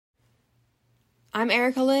I'm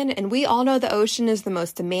Erica Lynn, and we all know the ocean is the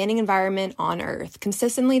most demanding environment on Earth,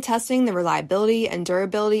 consistently testing the reliability and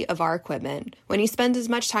durability of our equipment. When you spend as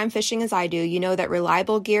much time fishing as I do, you know that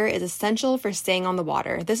reliable gear is essential for staying on the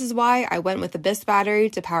water. This is why I went with Abyss Battery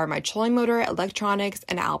to power my trolling motor, electronics,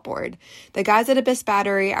 and outboard. The guys at Abyss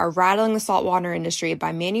Battery are rattling the saltwater industry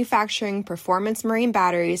by manufacturing performance marine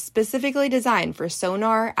batteries specifically designed for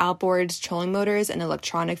sonar, outboards, trolling motors, and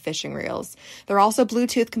electronic fishing reels. They're also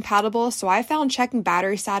Bluetooth compatible, so I found checking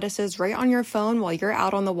battery statuses right on your phone while you're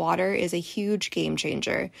out on the water is a huge game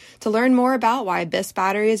changer. To learn more about why Abyss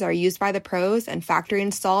batteries are used by the pros and factory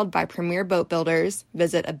installed by premier boat builders,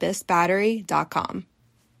 visit abyssbattery.com.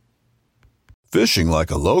 Fishing like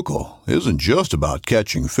a local isn't just about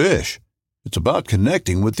catching fish. It's about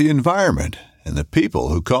connecting with the environment and the people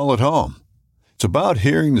who call it home. It's about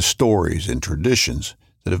hearing the stories and traditions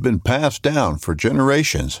that have been passed down for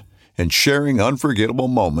generations and sharing unforgettable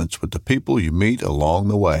moments with the people you meet along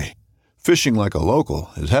the way. Fishing like a local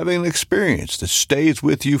is having an experience that stays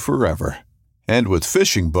with you forever. And with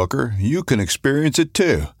Fishing Booker, you can experience it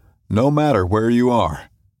too, no matter where you are.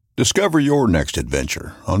 Discover your next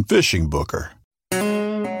adventure on Fishing Booker.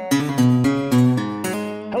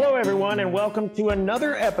 Hello, everyone, and welcome to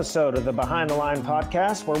another episode of the Behind the Line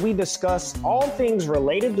podcast, where we discuss all things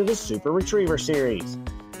related to the Super Retriever Series.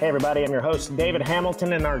 Hey everybody, I'm your host, David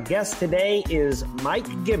Hamilton, and our guest today is Mike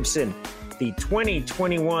Gibson, the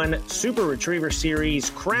 2021 Super Retriever Series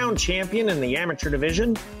Crown Champion in the amateur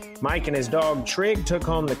division. Mike and his dog Trig took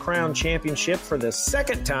home the Crown Championship for the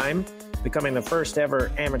second time, becoming the first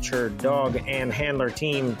ever amateur dog and handler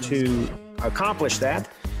team to accomplish that.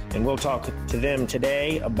 And we'll talk to them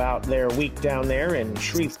today about their week down there in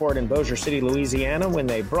Shreveport and Bossier City, Louisiana, when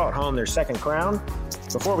they brought home their second crown.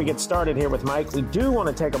 Before we get started here with Mike, we do want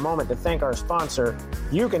to take a moment to thank our sponsor,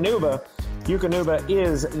 Eukanuba. Eukanuba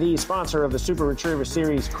is the sponsor of the Super Retriever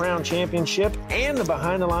Series Crown Championship and the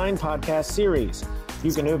Behind the Line podcast series.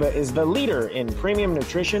 Eukanuba is the leader in premium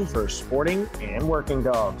nutrition for sporting and working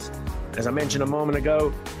dogs. As I mentioned a moment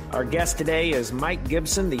ago, our guest today is Mike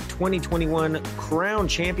Gibson, the 2021 Crown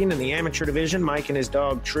Champion in the amateur division. Mike and his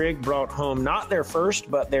dog Trig brought home not their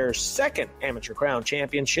first, but their second amateur Crown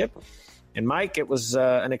Championship. And Mike, it was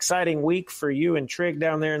an exciting week for you and Trig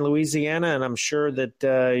down there in Louisiana, and I'm sure that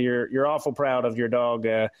you're awful proud of your dog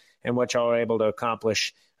and what y'all were able to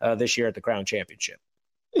accomplish this year at the Crown Championship.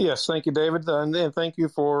 Yes, thank you, David, and thank you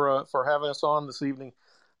for having us on this evening.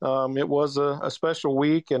 It was a special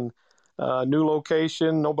week and new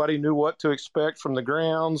location. Nobody knew what to expect from the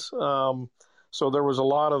grounds, so there was a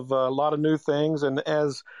lot of new things. And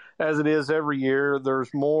as it is every year,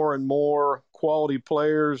 there's more and more quality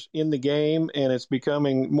players in the game, and it's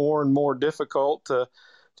becoming more and more difficult to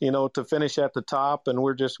finish at the top. And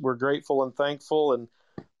we're grateful and thankful. And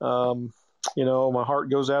my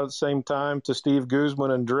heart goes out at the same time to Steve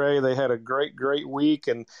Guzman and Dre. They had a great week.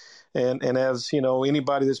 And as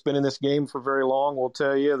anybody that's been in this game for very long will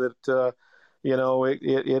tell you that,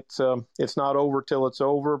 it's not over till it's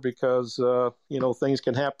over, because, things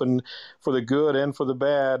can happen for the good and for the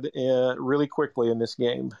bad really quickly in this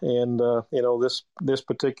game. And, this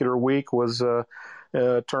particular week was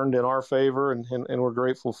turned in our favor, and we're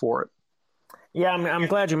grateful for it. Yeah, I'm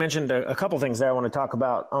glad you mentioned a couple things that I want to talk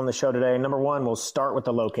about on the show today. Number one, we'll start with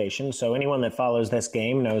the location. So anyone that follows this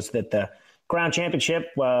game knows that the Crown Championship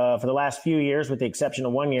for the last few years, with the exception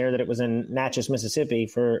of 1 year that it was in Natchez, Mississippi,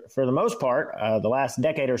 for the most part, the last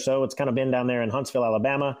decade or so, it's kind of been down there in Huntsville,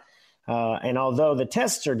 Alabama. And although the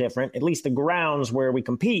tests are different, at least the grounds where we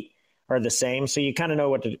compete are the same. So you kind of know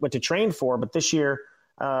what to train for. But this year,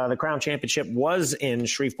 the Crown Championship was in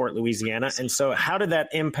Shreveport, Louisiana. And so how did that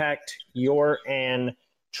impact your and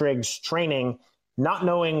Trig's training, not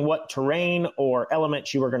knowing what terrain or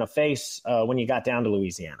elements you were going to face when you got down to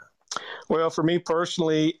Louisiana? Well, for me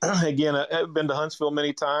personally, again, I've been to Huntsville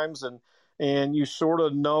many times, and you sort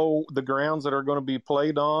of know the grounds that are going to be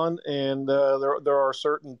played on, and there are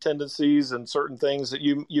certain tendencies and certain things that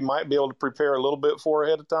you might be able to prepare a little bit for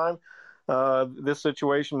ahead of time. This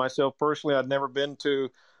situation, myself personally, I'd never been to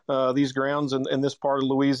these grounds in this part of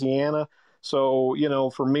Louisiana. So,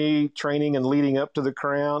 for me, training and leading up to the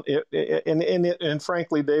Crown, and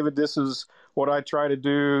frankly, David, this is what I try to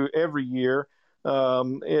do every year.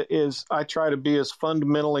 I try to be as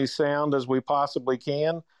fundamentally sound as we possibly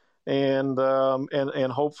can, and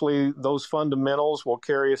hopefully those fundamentals will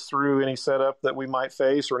carry us through any setup that we might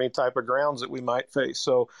face or any type of grounds that we might face.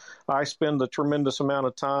 So I spend a tremendous amount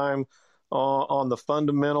of time on the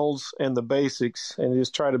fundamentals and the basics, and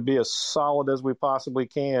just try to be as solid as we possibly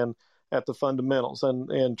can at the fundamentals.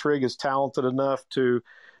 And Trig is talented enough to,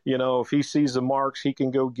 if he sees the marks, he can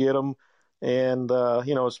go get them. And,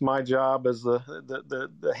 it's my job as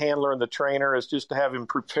the handler and the trainer is just to have him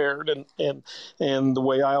prepared. And the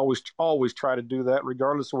way I always try to do that,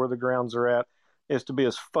 regardless of where the grounds are at, is to be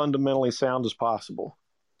as fundamentally sound as possible.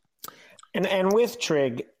 And with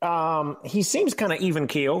Trigg, he seems kind of even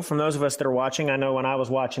keel from those of us that are watching. I know when I was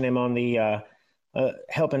watching him on the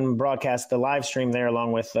helping broadcast the live stream there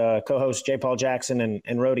along with co-host J. Paul Jackson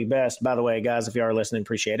and Rody Best. By the way, guys, if you are listening,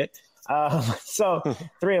 appreciate it. So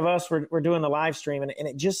three of us were doing the live stream, and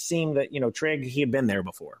it just seemed that, Trigg, he had been there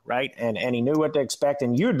before, right? And he knew what to expect.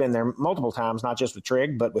 And you had been there multiple times, not just with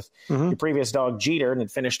Trigg, but with your previous dog Jeter, and had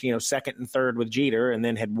finished, second and third with Jeter, and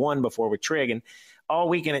then had won before with Trigg. And all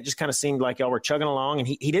weekend, it just kind of seemed like y'all were chugging along, and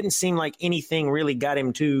he didn't seem like anything really got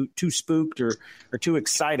him too spooked or too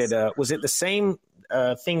excited. Was it the same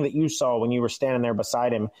thing that you saw when you were standing there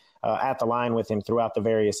beside him at the line with him throughout the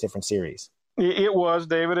various different series? It was,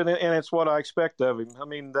 David, and it's what I expect of him. I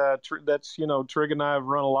mean, that's Trigg and I have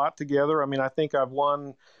run a lot together. I mean, I think I've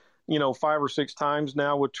won 5 or 6 times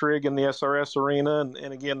now with Trigg in the SRS arena,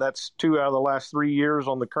 and again, that's 2 out of the last 3 years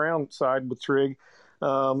on the Crown side with Trigg.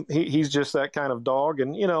 He's just that kind of dog,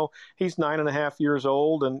 and he's 9.5 years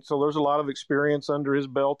old, and so there's a lot of experience under his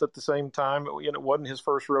belt. At the same time, it wasn't his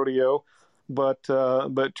first rodeo, but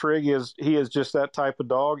Trigg is just that type of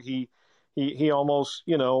dog. He almost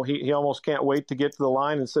he almost can't wait to get to the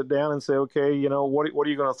line and sit down and say, okay, what are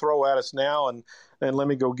you going to throw at us now, and let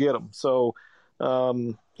me go get him. So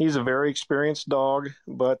he's a very experienced dog,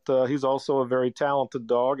 but he's also a very talented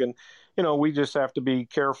dog, and we just have to be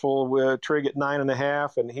careful with Trigg at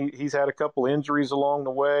 9.5, and he's had a couple injuries along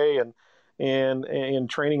the way, and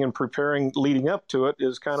training and preparing leading up to it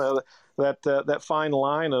is kind of that fine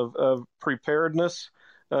line of preparedness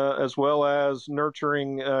as well as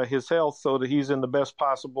nurturing his health so that he's in the best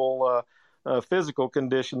possible physical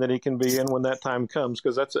condition that he can be in when that time comes,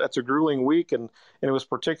 because that's a grueling week, and it was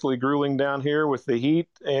particularly grueling down here with the heat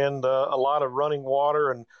and a lot of running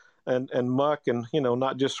water and muck, and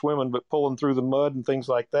not just swimming but pulling through the mud and things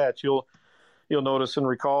like that. You'll notice and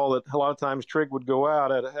recall that a lot of times Trigg would go out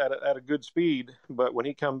at a good speed, but when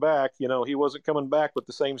he come back, he wasn't coming back with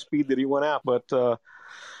the same speed that he went out. But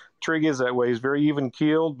Trigg is that way. He's very even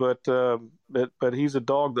keeled, but he's a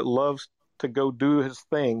dog that loves to go do his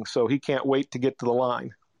thing, so he can't wait to get to the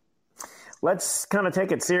line. Let's kind of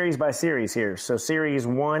take it series by series here. So series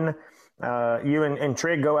 1. You and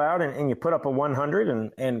Trigg go out and you put up a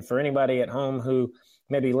 100. And for anybody at home who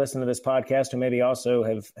maybe listen to this podcast, who maybe also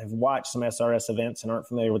have watched some SRS events and aren't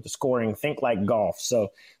familiar with the scoring, think like golf. So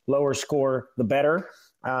lower score, the better.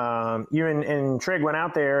 You and Trigg went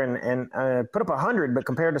out there and put up 100, but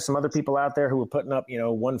compared to some other people out there who were putting up,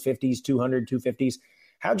 150s, 200, 250s,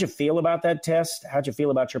 how'd you feel about that test? How'd you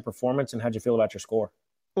feel about your performance, and how'd you feel about your score?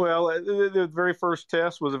 Well, the very first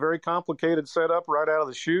test was a very complicated setup right out of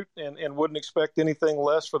the chute, and wouldn't expect anything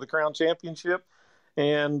less for the Crown Championship.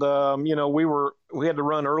 And, we had to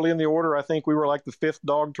run early in the order. I think we were like the 5th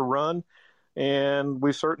dog to run. And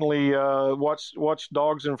we certainly watched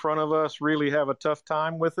dogs in front of us really have a tough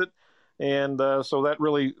time with it. And so that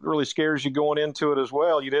really, really scares you going into it as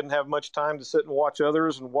well. You didn't have much time to sit and watch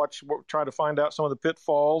others and try to find out some of the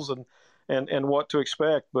pitfalls and what to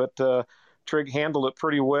expect. But Trigg handled it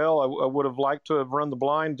pretty well. I would have liked to have run the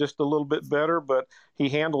blind just a little bit better, but he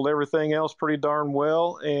handled everything else pretty darn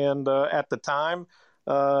well. And at the time,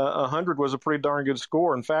 100 was a pretty darn good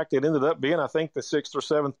score. In fact, it ended up being, I think, the 6th or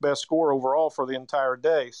 7th best score overall for the entire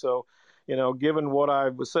day. So, given what I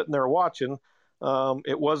was sitting there watching,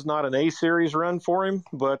 it was not an A series run for him,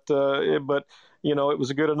 but it was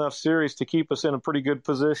a good enough series to keep us in a pretty good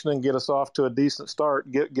position and get us off to a decent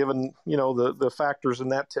start, given, the factors in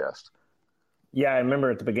that test. Yeah, I remember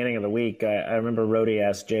at the beginning of the week, I remember Rody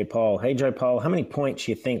asked J. Paul, hey, J. Paul, how many points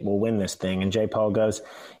you think will win this thing? And J. Paul goes,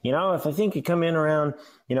 if I think you come in around,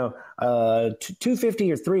 250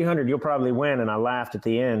 or 300, you'll probably win. And I laughed at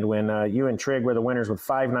the end when you and Trigg were the winners with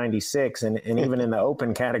 596. And even in the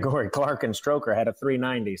open category, Clark and Stroker had a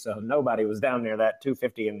 390. So nobody was down near that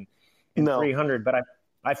 250 and 300. But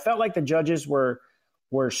I felt like the judges were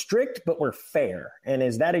strict, but were fair. And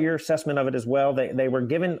is that your assessment of it as well? They were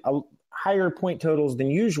given higher point totals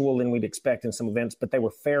than usual than we'd expect in some events, but they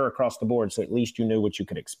were fair across the board, so at least you knew what you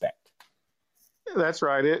could expect. That's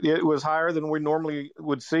right. It was higher than we normally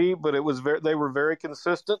would see, but it was they were very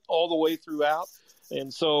consistent all the way throughout.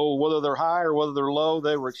 And so whether they're high or whether they're low,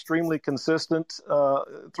 they were extremely consistent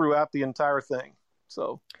throughout the entire thing.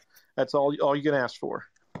 So that's all you can ask for.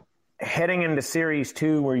 Heading into Series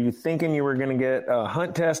 2, were you thinking you were going to get a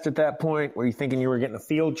hunt test at that point? Were you thinking you were getting a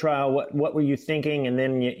field trial? What were you thinking? And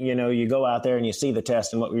then, you go out there and you see the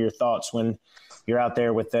test, and what were your thoughts when you're out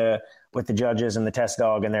there with the judges and the test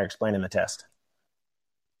dog, and they're explaining the test?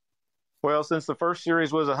 Well, since the first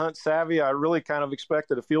series was a Hunt Savvy, I really kind of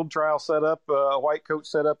expected a field trial setup, a white coat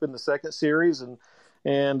setup in the second series,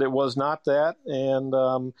 and it was not that. And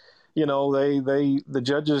the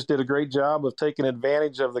judges did a great job of taking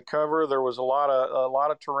advantage of the cover. There was a lot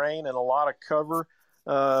of terrain and a lot of cover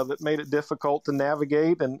that made it difficult to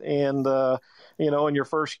navigate. And your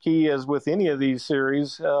first key, as with any of these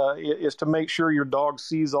series, is to make sure your dog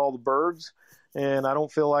sees all the birds. And I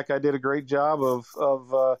don't feel like I did a great job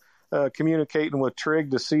of communicating with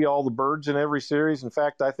Trig to see all the birds in every series. In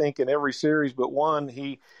fact, I think in every series but one,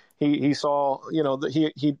 he saw,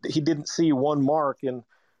 that he didn't see one mark in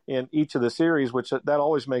each of the series, which that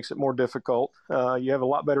always makes it more difficult. You have a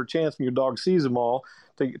lot better chance when your dog sees them all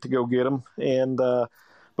to go get them. And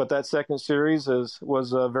but that second series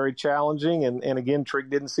was very challenging. And again, Trig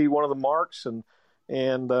didn't see one of the marks. And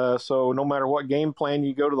so no matter what game plan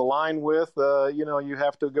you go to the line with, you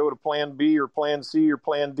have to go to plan B or plan C or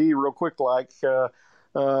plan D real quick. I think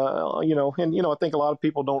a lot of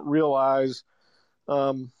people don't realize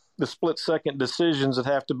the split-second decisions that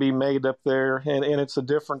have to be made up there, and it's the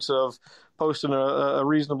difference of posting a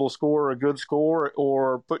reasonable score, a good score,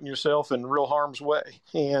 or putting yourself in real harm's way.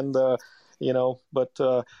 And but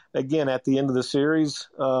again, at the end of the series,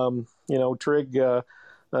 Trig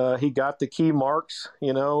he got the key marks.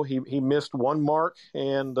 He missed one mark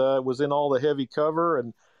and was in all the heavy cover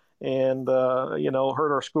and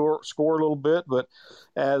hurt our score a little bit. But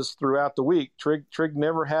as throughout the week, Trig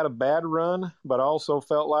never had a bad run, but I also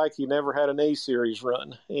felt like he never had an A series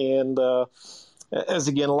run. And as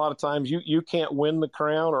again, a lot of times you can't win the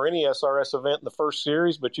crown or any SRS event in the first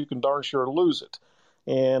series, but you can darn sure lose it.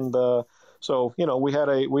 And so we had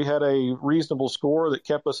a reasonable score that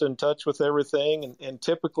kept us in touch with everything. And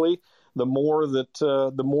typically, the more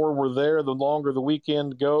we're there, the longer the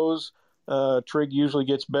weekend goes. Trig usually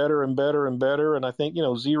gets better and better and better, and I think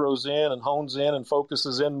zeroes in and hones in and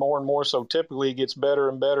focuses in more and more. So typically, it gets better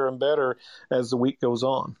and better and better as the week goes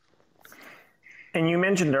on. And you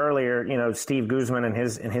mentioned earlier, Steve Guzman and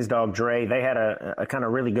his dog Dre, they had a kind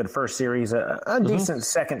of really good first series, a decent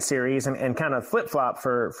second series, and kind of flip flop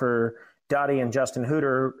for Dottie and Justin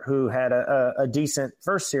Hooter, who had a decent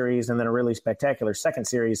first series and then a really spectacular second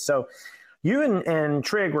series. So you and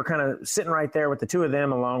Trig were kind of sitting right there with the two of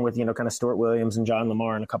them, along with, kind of Stuart Williams and John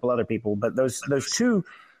Lamar and a couple other people. But those two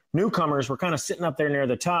newcomers were kind of sitting up there near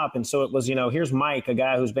the top. And so it was, here's Mike, a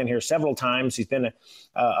guy who's been here several times. He's been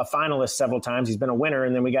a finalist several times. He's been a winner.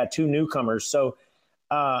 And then we got two newcomers. So,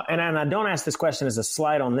 and I don't ask this question as a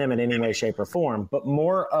slight on them in any way, shape, or form, but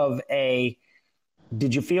more of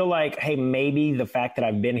did you feel like, hey, maybe the fact that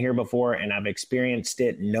I've been here before and I've experienced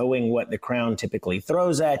it, knowing what the crown typically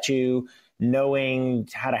throws at you, knowing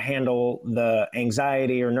how to handle the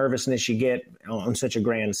anxiety or nervousness you get on such a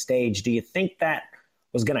grand stage, do you think that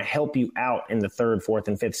was going to help you out in the third, fourth,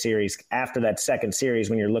 and fifth series after that second series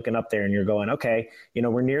when you're looking up there and you're going, okay,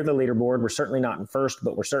 we're near the leaderboard. We're certainly not in first,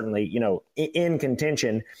 but we're certainly, in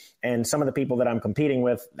contention. And some of the people that I'm competing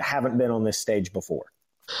with haven't been on this stage before.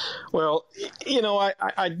 Well,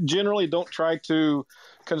 I generally don't try to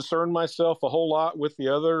concern myself a whole lot with the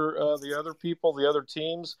other people, the other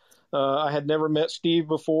teams. I had never met Steve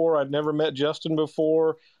before. I'd never met Justin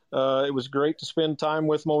before. It was great to spend time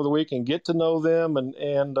with them over the week and get to know them.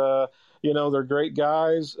 And they're great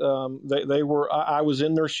guys. I was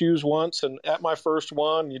in their shoes once, and at my first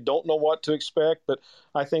one, you don't know what to expect. But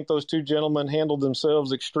I think those two gentlemen handled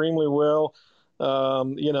themselves extremely well.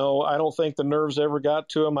 I don't think the nerves ever got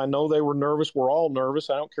to them. I know they were nervous. We're all nervous.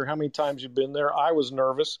 I don't care how many times you've been there. I was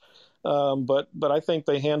nervous. But I think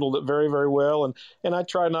they handled it very, very well. And I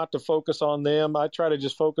try not to focus on them. I try to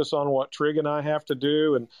just focus on what Trig and I have to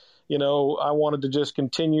do. And, I wanted to just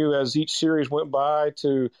continue as each series went by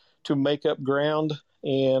to make up ground.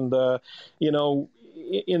 And,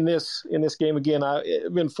 in this game, again,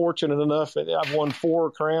 I've been fortunate enough. I've won 4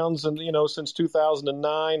 crowns and, since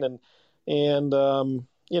 2009 and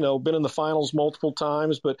been in the finals multiple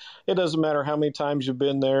times, but it doesn't matter how many times you've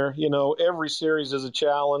been there. Every series is a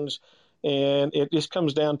challenge, and it just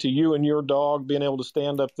comes down to you and your dog being able to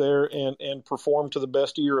stand up there and perform to the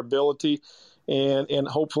best of your ability. And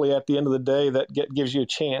hopefully at the end of the day, that gives you a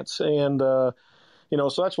chance. And, so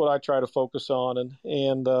that's what I try to focus on.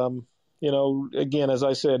 And again, as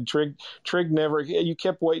I said, Trig never, you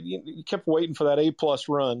kept waiting for that A+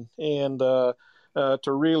 run and,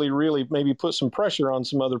 to really, really maybe put some pressure on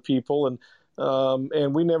some other people. And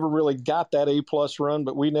we never really got that A+ run,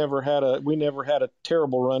 but we never had a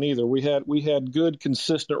terrible run either. We had good,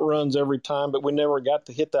 consistent runs every time, but we never got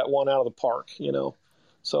to hit that one out of the park,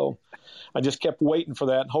 So I just kept waiting for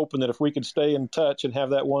that and hoping that if we could stay in touch and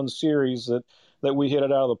have that one series that we hit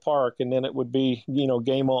it out of the park, and then it would be,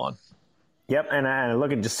 game on. Yep, and I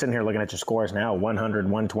just sitting here looking at your scores now, 100,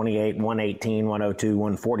 128, 118, 102,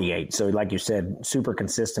 148. So like you said, super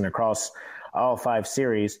consistent across all 5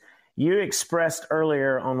 series. You expressed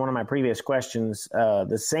earlier on one of my previous questions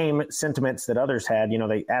the same sentiments that others had.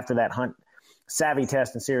 They after that Hunt Savvy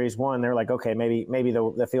test in Series 1, they're like, okay, maybe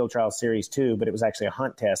the field trial Series 2, but it was actually a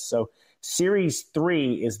hunt test. So Series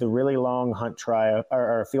 3 is the really long hunt trial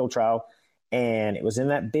or field trial, and it was in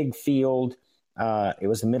that big field. It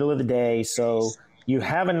was the middle of the day, so you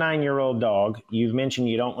have a 9-year-old dog. You've mentioned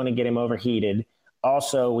you don't want to get him overheated.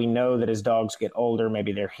 Also, we know that as dogs get older,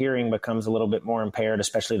 maybe their hearing becomes a little bit more impaired,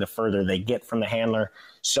 especially the further they get from the handler.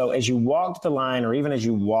 So as you walked the line, or even as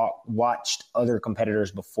you watched other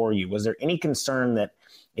competitors before you, was there any concern that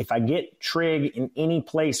if I get Trig in any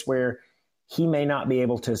place where he may not be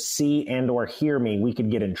able to see and or hear me, we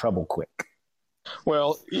could get in trouble quick?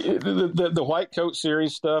 Well, the white coat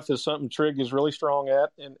series stuff is something Trig is really strong at,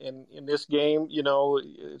 and in this game,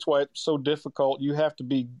 it's why it's so difficult. You have to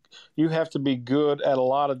be good at a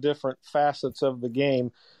lot of different facets of the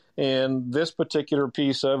game, and this particular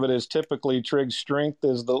piece of it is typically Trig's strength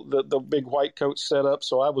is the big white coat setup.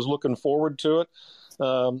 So I was looking forward to it.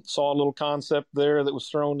 Saw a little concept there that was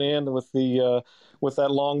thrown in with that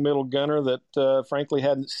long middle gunner that frankly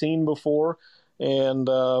hadn't seen before. And,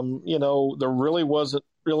 there really wasn't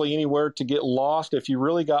really anywhere to get lost. If you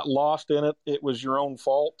really got lost in it, it was your own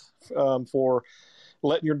fault for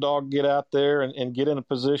letting your dog get out there and get in a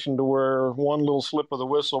position to where one little slip of the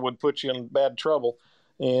whistle would put you in bad trouble.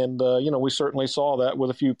 And, we certainly saw that with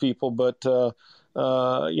a few people. But,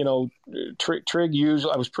 Trig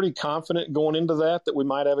usually, I was pretty confident going into that we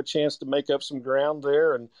might have a chance to make up some ground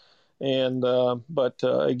there. But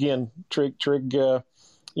again, Trig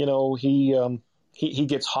he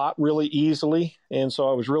gets hot really easily, and so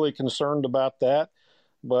I was really concerned about that.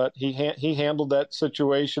 But he handled that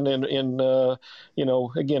situation in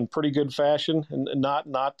again, pretty good fashion, and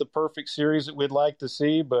not the perfect series that we'd like to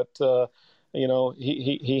see, but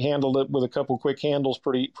he handled it with a couple quick handles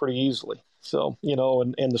pretty easily. So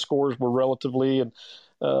and the scores were relatively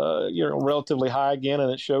high again,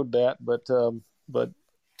 and it showed that. But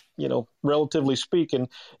relatively speaking,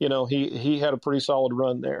 he had a pretty solid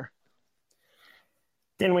run there.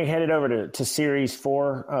 Then we headed over to Series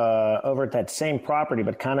 4 over at that same property,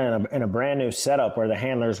 but kind of in a brand new setup where the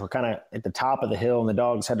handlers were kind of at the top of the hill and the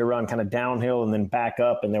dogs had to run kind of downhill and then back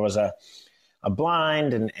up. And there was a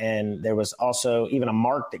blind and there was also even a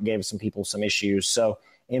mark that gave some people some issues. So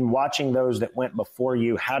in watching those that went before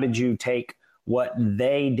you, how did you take what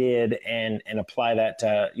they did and apply that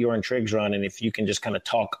to your and Trig's run? And if you can just kind of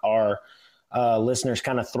talk our listeners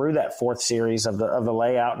kind of through that 4th series of the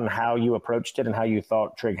layout and how you approached it and how you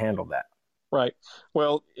thought Trig handled that. Right.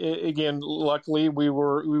 Well, again, luckily we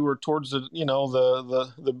were towards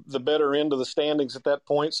the better end of the standings at that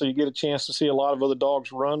point, so you get a chance to see a lot of other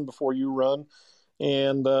dogs run before you run,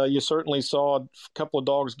 and you certainly saw a couple of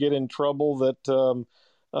dogs get in trouble that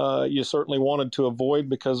you certainly wanted to avoid,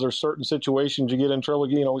 because there's certain situations you get in trouble.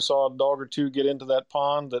 We saw a dog or two get into that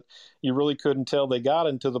pond that you really couldn't tell they got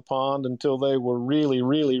into the pond until they were really,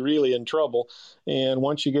 really, really in trouble. And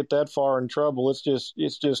once you get that far in trouble, it's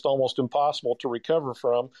just almost impossible to recover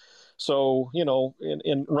from. So,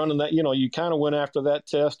 in running that, you kind of went after that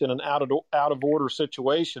test in an out of order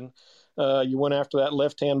situation. You went after that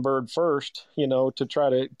left-hand bird first, to try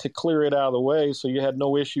to clear it out of the way, so you had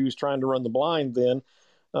no issues trying to run the blind then.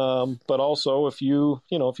 But also, if you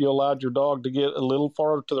allowed your dog to get a little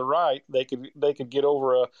farther to the right, they could get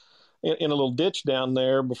over in a little ditch down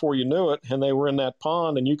there before you knew it, and they were in that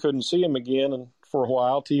pond, and you couldn't see them again and for a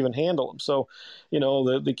while to even handle them. So,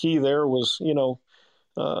 the key there was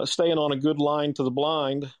staying on a good line to the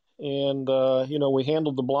blind, and we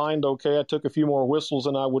handled the blind okay. I took a few more whistles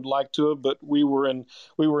than I would like to have, but we were in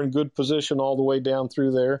good position all the way down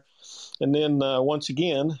through there, and then once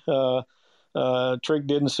again. Trig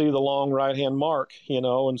didn't see the long right-hand mark,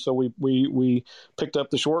 and so we picked up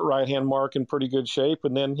the short right-hand mark in pretty good shape.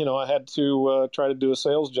 And then, I had to try to do a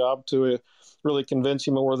sales job to really convince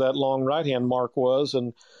him where that long right-hand mark was.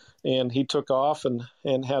 And he took off and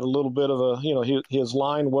had a little bit of his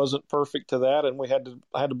line wasn't perfect to that. And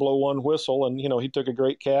I had to blow one whistle, and, he took a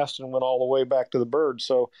great cast and went all the way back to the bird.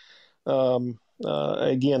 So,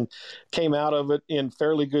 again, came out of it in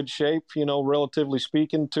fairly good shape, relatively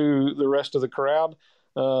speaking to the rest of the crowd.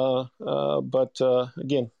 But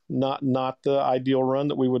again, not the ideal run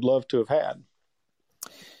that we would love to have had.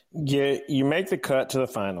 You make the cut to the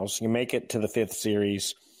finals. You make it to the 5th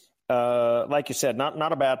series. Like you said,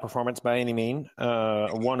 not a bad performance by any mean.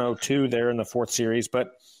 102 there in the fourth series,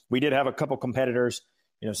 but we did have a couple competitors.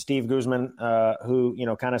 Steve Guzman,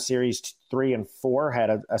 who kind of series 3 and 4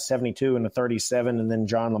 had a 72 and a 37, and then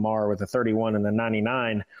John Lamar with a 31 and a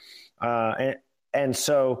 99. And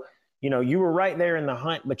so, you were right there in the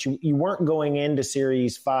hunt, but you weren't going into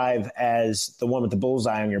series 5 as the one with the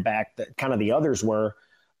bullseye on your back that kind of the others were.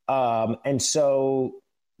 And so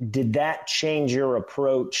did that change your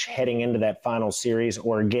approach heading into that final series?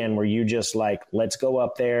 Or again, were you just like, let's go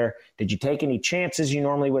up there? Did you take any chances you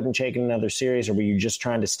normally wouldn't take in another series, or were you just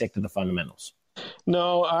trying to stick to the fundamentals?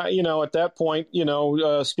 No, at that point,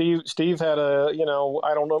 Steve had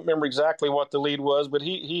I don't remember exactly what the lead was, but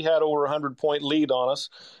he had over 100-point lead on us.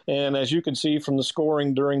 And as you can see from the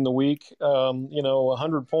scoring during the week,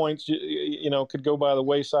 100 points, could go by the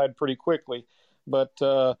wayside pretty quickly. But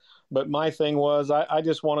my thing was I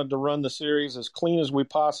just wanted to run the series as clean as we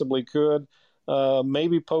possibly could,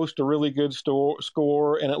 maybe post a really good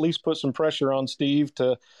score and at least put some pressure on Steve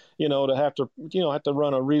to have to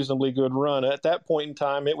run a reasonably good run. At that point in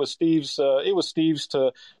time, it was Steve's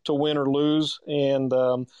to win or lose. And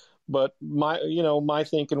but my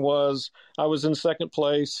thinking was I was in second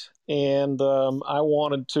place, and I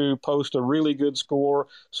wanted to post a really good score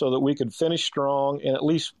so that we could finish strong and at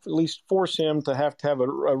least force him to have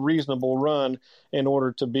a reasonable run in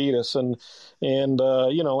order to beat us. And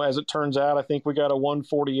as it turns out, I think we got a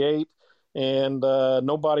 148. And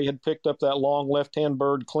nobody had picked up that long left-hand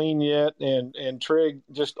bird clean yet, and Trigg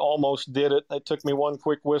just almost did it. It took me one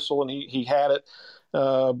quick whistle, and he had it.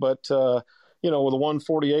 But with a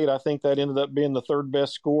 148, I think that ended up being the third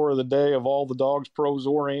best score of the day of all the dogs, pros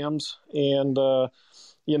or AMs. And,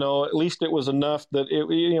 at least it was enough that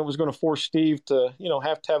it was going to force Steve to,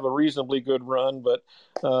 have a reasonably good run. But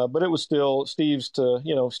it was still Steve's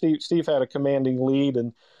Steve had a commanding lead,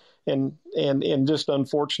 and just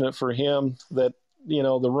unfortunate for him that,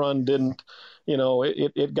 the run didn't,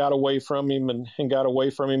 it got away from him and got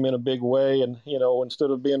away from him in a big way. And,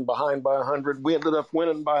 instead of being behind by 100, we ended up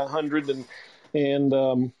winning by 100.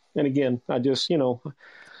 And again, I just,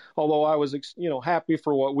 although I was, happy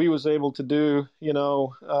for what we was able to do, it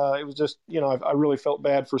was just, I really felt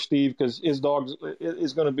bad for Steve because his dog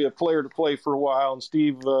is going to be a player to play for a while. And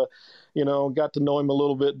Steve, got to know him a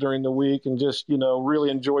little bit during the week and just, really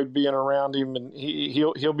enjoyed being around him. And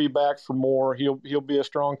he'll be back for more. He'll be a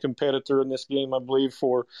strong competitor in this game, I believe,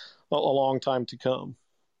 for a long time to come.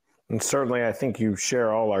 And certainly, I think you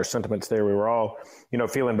share all our sentiments there. We were all,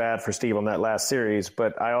 feeling bad for Steve on that last series.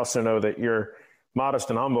 But I also know that you're modest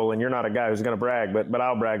and humble, and you're not a guy who's going to brag. But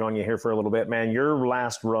I'll brag on you here for a little bit, man. Your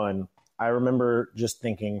last run, I remember just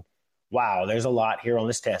thinking, wow, there's a lot here on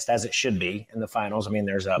this test, as it should be in the finals. I mean,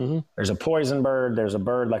 there's a poison bird. There's a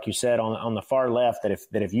bird, like you said, on the far left that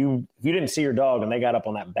if you didn't see your dog and they got up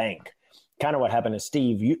on that bank, kind of what happened to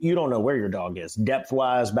Steve, you don't know where your dog is,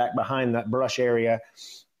 depth-wise, back behind that brush area.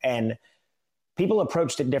 And people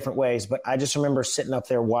approached it different ways, but I just remember sitting up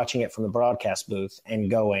there watching it from the broadcast booth and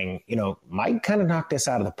going, Mike kind of knocked this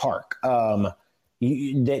out of the park. That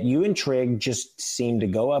you and Trigg just seemed to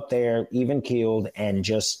go up there even-keeled and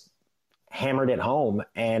just hammered it home.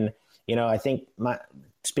 And, I think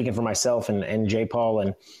speaking for myself and J. Paul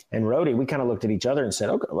and Rhodey, we kind of looked at each other and said,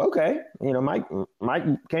 okay, Mike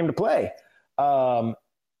came to play.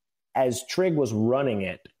 As Trigg was running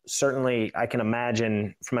it, certainly I can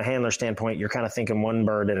imagine from a handler standpoint, you're kind of thinking one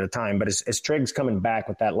bird at a time. But as Trigg's coming back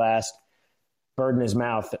with that last bird in his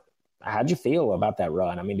mouth, how'd you feel about that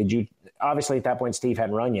run? I mean, did you – obviously at that point Steve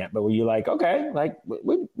hadn't run yet, but were you like, okay, like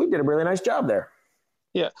we did a really nice job there?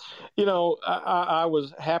 Yeah. I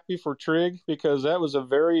was happy for Trigg because that was a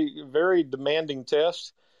very, very demanding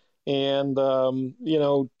test. And,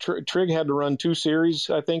 Trigg had to run 2 series,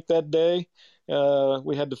 I think, that day.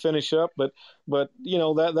 We had to finish up, but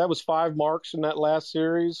that was 5 marks in that last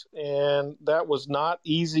series, and that was not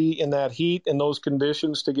easy in that heat and those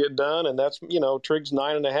conditions to get done. And that's Trigg's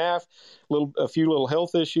 9.5, a few little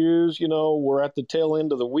health issues. We're at the tail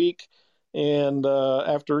end of the week, and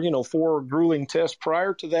after 4 grueling tests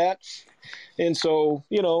prior to that, and so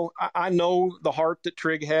I know the heart that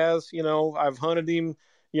Trigg has. I've hunted him.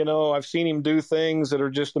 I've seen him do things that are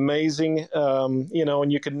just amazing,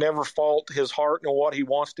 and you can never fault his heart and what he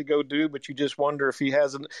wants to go do, but you just wonder if he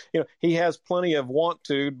hasn't, he has plenty of want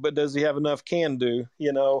to, but does he have enough can do,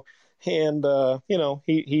 and,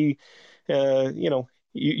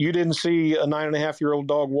 you didn't see a 9.5-year-old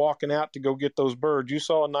dog walking out to go get those birds. You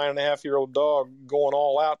saw a 9.5-year-old dog going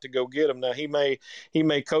all out to go get them. Now he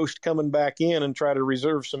may coast coming back in and try to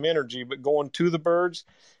reserve some energy, but going to the birds,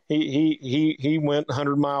 he went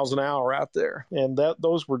 100 miles an hour out there, and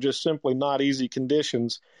those were just simply not easy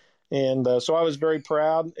conditions. And so I was very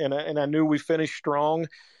proud, and I knew we finished strong,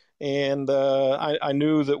 and I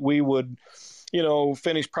knew that we would,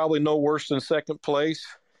 finish probably no worse than second place.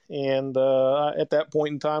 And at that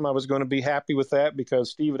point in time, I was going to be happy with that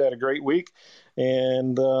because Steve had a great week.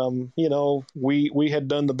 And, we had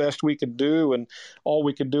done the best we could do. And all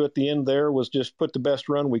we could do at the end there was just put the best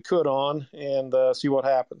run we could on and see what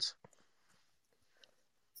happens.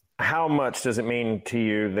 How much does it mean to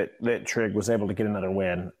you that Trigg was able to get another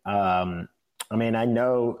win? I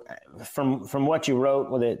know from what you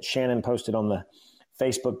wrote that Shannon posted on the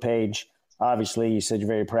Facebook page, obviously, you said you're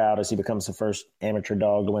very proud as he becomes the first amateur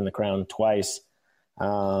dog to win the crown twice.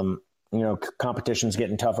 Competition's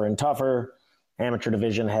getting tougher and tougher. Amateur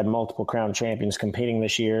division had multiple crown champions competing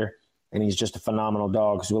this year, and he's just a phenomenal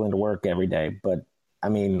dog who's willing to work every day. But,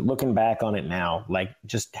 looking back on it now,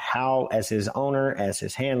 just how, as his owner, as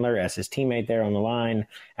his handler, as his teammate there on the line,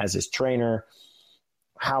 as his trainer,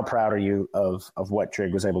 how proud are you of what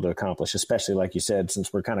Trigg was able to accomplish, especially, like you said,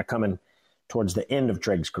 since we're kind of coming towards the end of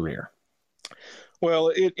Trigg's career?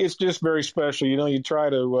 Well, it's just very special. You try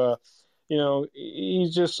to,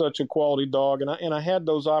 he's just such a quality dog. And I had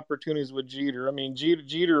those opportunities with Jeter.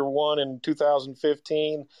 Jeter won in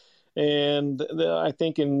 2015. And I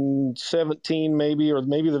think in 17 maybe, or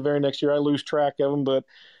maybe the very next year, I lose track of him. But,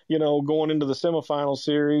 going into the semifinal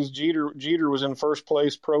series, Jeter was in first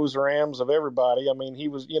place, pros Rams of everybody. He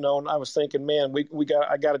was, and I was thinking, man,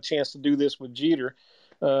 I got a chance to do this with Jeter.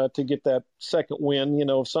 To get that second win,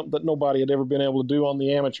 something that nobody had ever been able to do on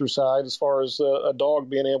the amateur side as far as a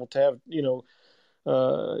dog being able to have,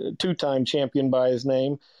 two-time champion by his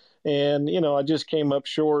name. And, I just came up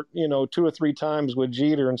short, 2 or 3 times with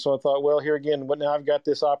Jeter. And so I thought, well, here again, but now I've got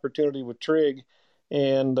this opportunity with Trigg.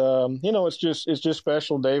 And, it's just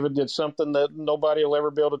special, David. It's something that nobody will ever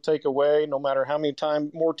be able to take away, no matter how many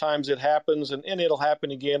more times it happens. And it'll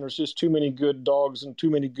happen again. There's just too many good dogs and too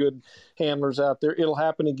many good handlers out there. It'll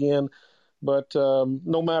happen again. But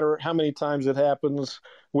no matter how many times it happens,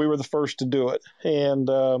 we were the first to do it. And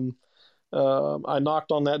I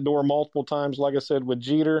knocked on that door multiple times, like I said, with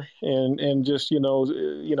Jeter. And just, I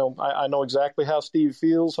know exactly how Steve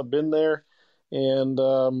feels. I've been there. And,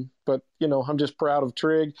 but, I'm just proud of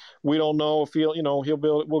Trigg. We don't know if we'll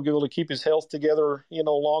be able to keep his health together,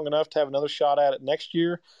 long enough to have another shot at it next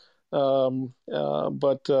year.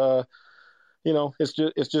 But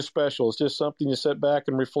it's just special. It's just something you sit back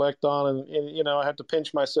and reflect on. And I have to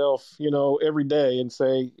pinch myself, every day and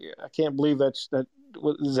say, I can't believe is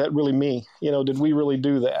that really me? Did we really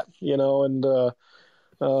do that?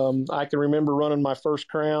 I can remember running my first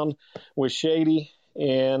crown with Shady.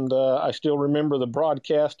 And I still remember the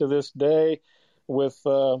broadcast to this day with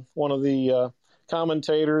one of the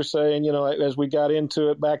commentators saying, as we got into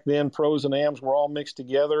it back then, pros and AMs were all mixed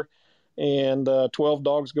together. And 12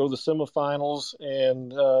 dogs go to the semifinals.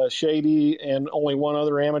 And Shady and only one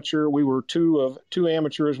other amateur. We were two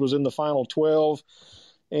amateurs was in the final 12.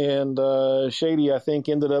 And Shady, I think,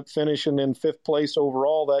 ended up finishing in 5th place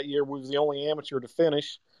overall that year. We was the only amateur to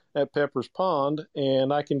finish at Pepper's Pond,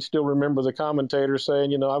 and I can still remember the commentator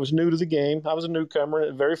saying, I was new to the game. I was a newcomer,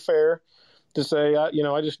 and very fair to say,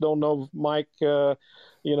 I just don't know if Mike,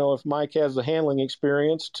 if Mike has the handling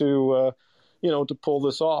experience to pull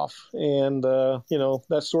this off. And,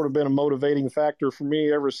 that's sort of been a motivating factor for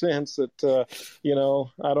me ever since that,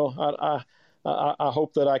 I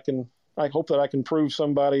hope that I can prove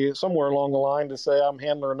somebody somewhere along the line to say I'm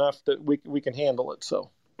handler enough that we can handle it. So.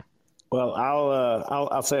 Well,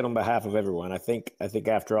 I'll say it on behalf of everyone. I think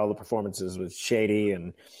after all the performances with Shady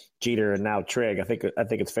and Jeter and now Trigg, I think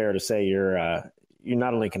it's fair to say you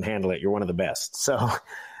not only can handle it, you're one of the best. So,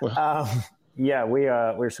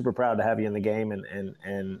 we're super proud to have you in the game,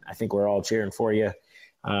 and I think we're all cheering for you.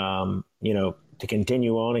 To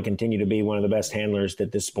continue on and continue to be one of the best handlers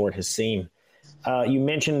that this sport has seen. You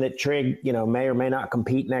mentioned that Trigg, may or may not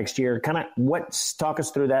compete next year. Talk us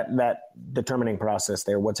through that determining process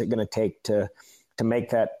there. What's it going to take to make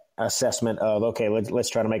that assessment of, okay, let's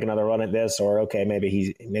try to make another run at this, or okay, maybe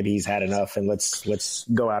he's had enough and let's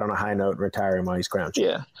go out on a high note and retire him while he's crown champ.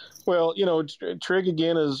 Yeah. Well, Trigg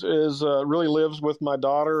again is really lives with my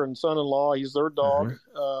daughter and son-in-law. He's their dog.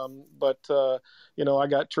 Mm-hmm. I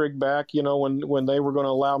got Trigg back, when they were going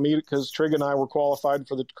to allow me, because Trigg and I were qualified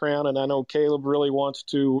for the crown, and I know Caleb really wants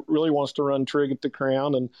to run Trigg at the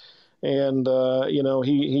crown, and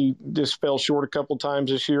he just fell short a couple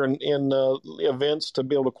times this year in events to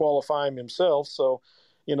be able to qualify him himself. So,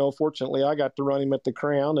 fortunately I got to run him at the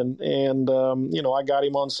crown, and I got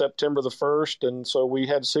him on September the 1st. And so we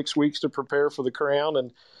had 6 weeks to prepare for the crown.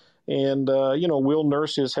 And, And, we'll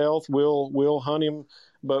nurse his health. We'll hunt him,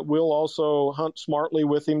 but we'll also hunt smartly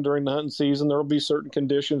with him during the hunting season. There will be certain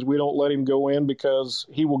conditions we don't let him go in because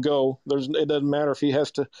he will go. It doesn't matter if he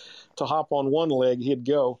has to hop on one leg, he'd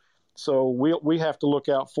go. So we have to look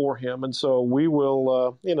out for him. And so we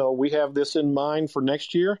will, we have this in mind for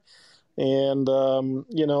next year. And,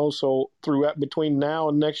 so between now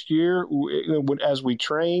and next year, as we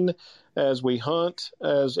train, as we hunt,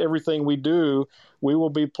 as everything we do, we will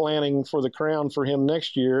be planning for the crown for him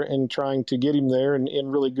next year and trying to get him there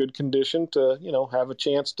in really good condition to, have a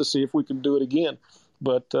chance to see if we can do it again.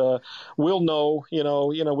 But we'll know,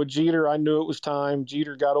 with Jeter, I knew it was time.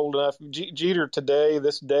 Jeter got old enough. Jeter today,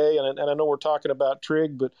 this day, and I know we're talking about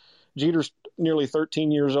Trigg, but Jeter's nearly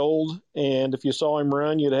 13 years old, and if you saw him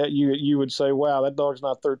run, you would say, wow, that dog's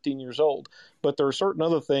not 13 years old. But there are certain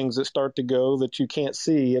other things that start to go that you can't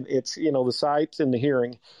see, and it's, the sight and the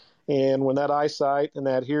hearing. And when that eyesight and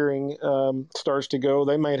that hearing starts to go,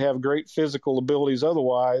 they might have great physical abilities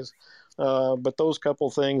otherwise, but those couple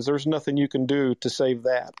things, there's nothing you can do to save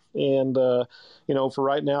that. And, for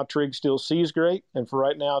right now, Trigg still sees great, and for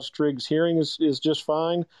right now, Trigg's hearing is just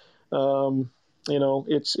fine.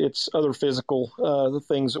 It's other physical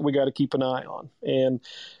things that we got to keep an eye on. And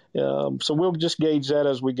so we'll just gauge that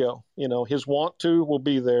as we go. His want to will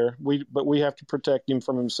be there, but we have to protect him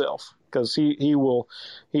from himself because he will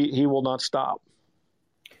not stop.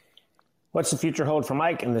 What's the future hold for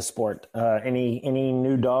Mike in this sport? Any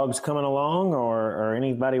new dogs coming along or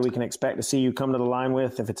anybody we can expect to see you come to the line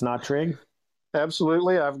with if it's not Trigg?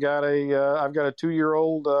 Absolutely. I've got a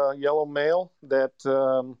 2-year-old yellow male that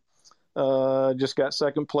just got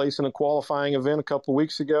second place in a qualifying event a couple of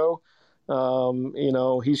weeks ago.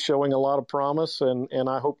 He's showing a lot of promise, and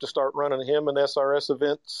I hope to start running him in SRS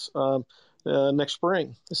events next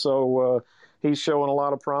spring. So he's showing a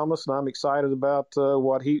lot of promise, and I'm excited about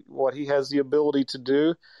what he has the ability to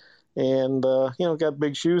do. And got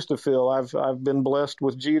big shoes to fill. I've been blessed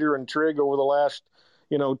with Jeter and Trigg over the last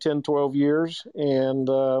 10, 12 years, and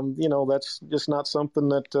that's just not something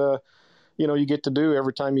that you get to do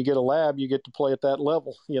every time you get a lab. You get to play at that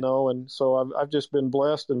level, and so I've just been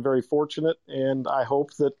blessed and very fortunate, and I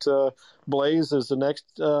hope that Blaze is the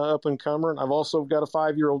next up-and-comer. And I've also got a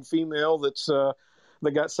 5-year-old female that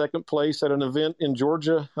got second place at an event in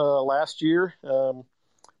Georgia last year.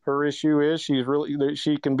 Her issue is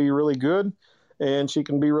she can be really good, and she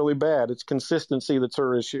can be really bad. It's consistency that's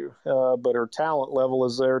her issue, but her talent level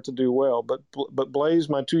is there to do well. But Blaze,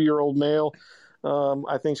 my 2-year-old male,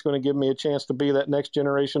 I think is going to give me a chance to be that next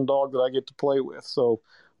generation dog that I get to play with. So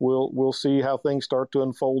we'll see how things start to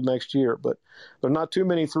unfold next year. But there are not too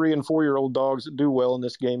many 3- and 4-year-old dogs that do well in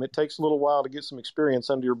this game. It takes a little while to get some experience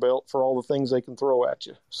under your belt for all the things they can throw at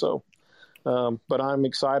you. So, but I'm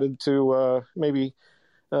excited to maybe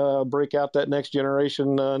break out that next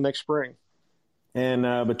generation next spring.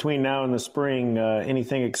 And between now and the spring,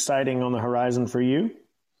 anything exciting on the horizon for you?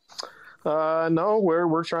 No,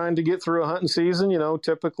 we're trying to get through a hunting season.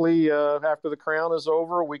 Typically after the crown is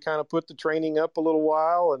over, we kind of put the training up a little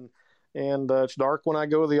while, and it's dark when I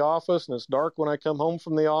go to the office, and it's dark when I come home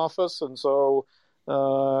from the office, and so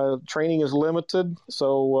training is limited.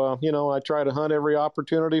 So I try to hunt every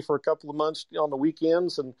opportunity for a couple of months on the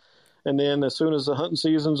weekends, and then as soon as the hunting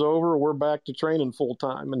season's over, we're back to training full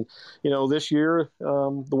time. And this year,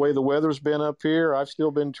 the way the weather's been up here, I've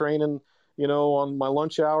still been training on my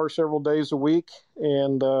lunch hour several days a week,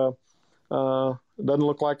 and it doesn't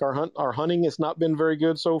look like our hunting has not been very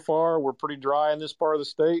good so far. We're pretty dry in this part of the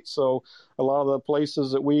state, so a lot of the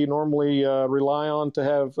places that we normally rely on to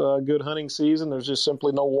have a good hunting season, there's just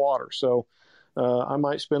simply no water. So I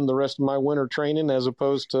might spend the rest of my winter training as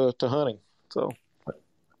opposed to hunting. So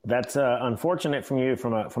that's unfortunate from you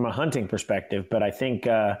from a hunting perspective, but I think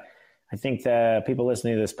the people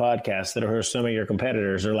listening to this podcast that are some of your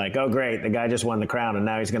competitors are like, oh, great, the guy just won the crown, and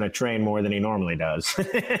now he's going to train more than he normally does.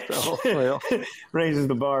 Raises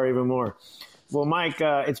the bar even more. Well, Mike,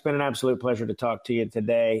 it's been an absolute pleasure to talk to you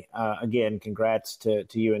today. Again, congrats to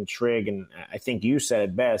you and Trigg. And I think you said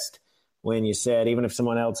it best when you said even if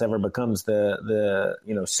someone else ever becomes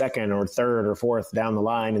the second or third or fourth down the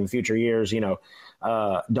line in future years,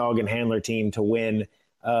 dog and handler team to win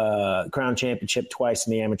Crown Championship twice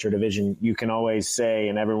in the amateur division, you can always say,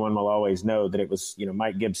 and everyone will always know that it was,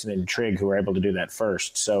 Mike Gibson and Trigg who were able to do that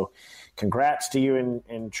first. So congrats to you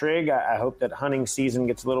and Trigg. I hope that hunting season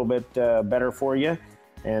gets a little bit better for you.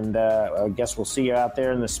 And I guess we'll see you out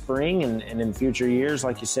there in the spring and in future years,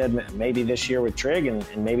 like you said, maybe this year with Trigg and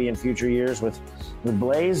maybe in future years with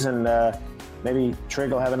Blaze. And maybe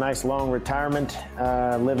Trigg will have a nice long retirement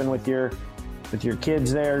living with your with your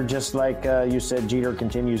kids there, just like you said, Jeter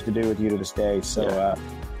continues to do with you to this day. So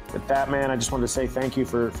with that, man, I just wanted to say thank you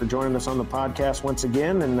for joining us on the podcast once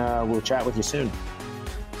again, and we'll chat with you soon.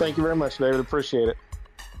 Thank you very much, David. Appreciate it.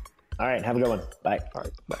 All right. Have a good one. Bye. All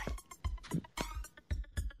right. Bye.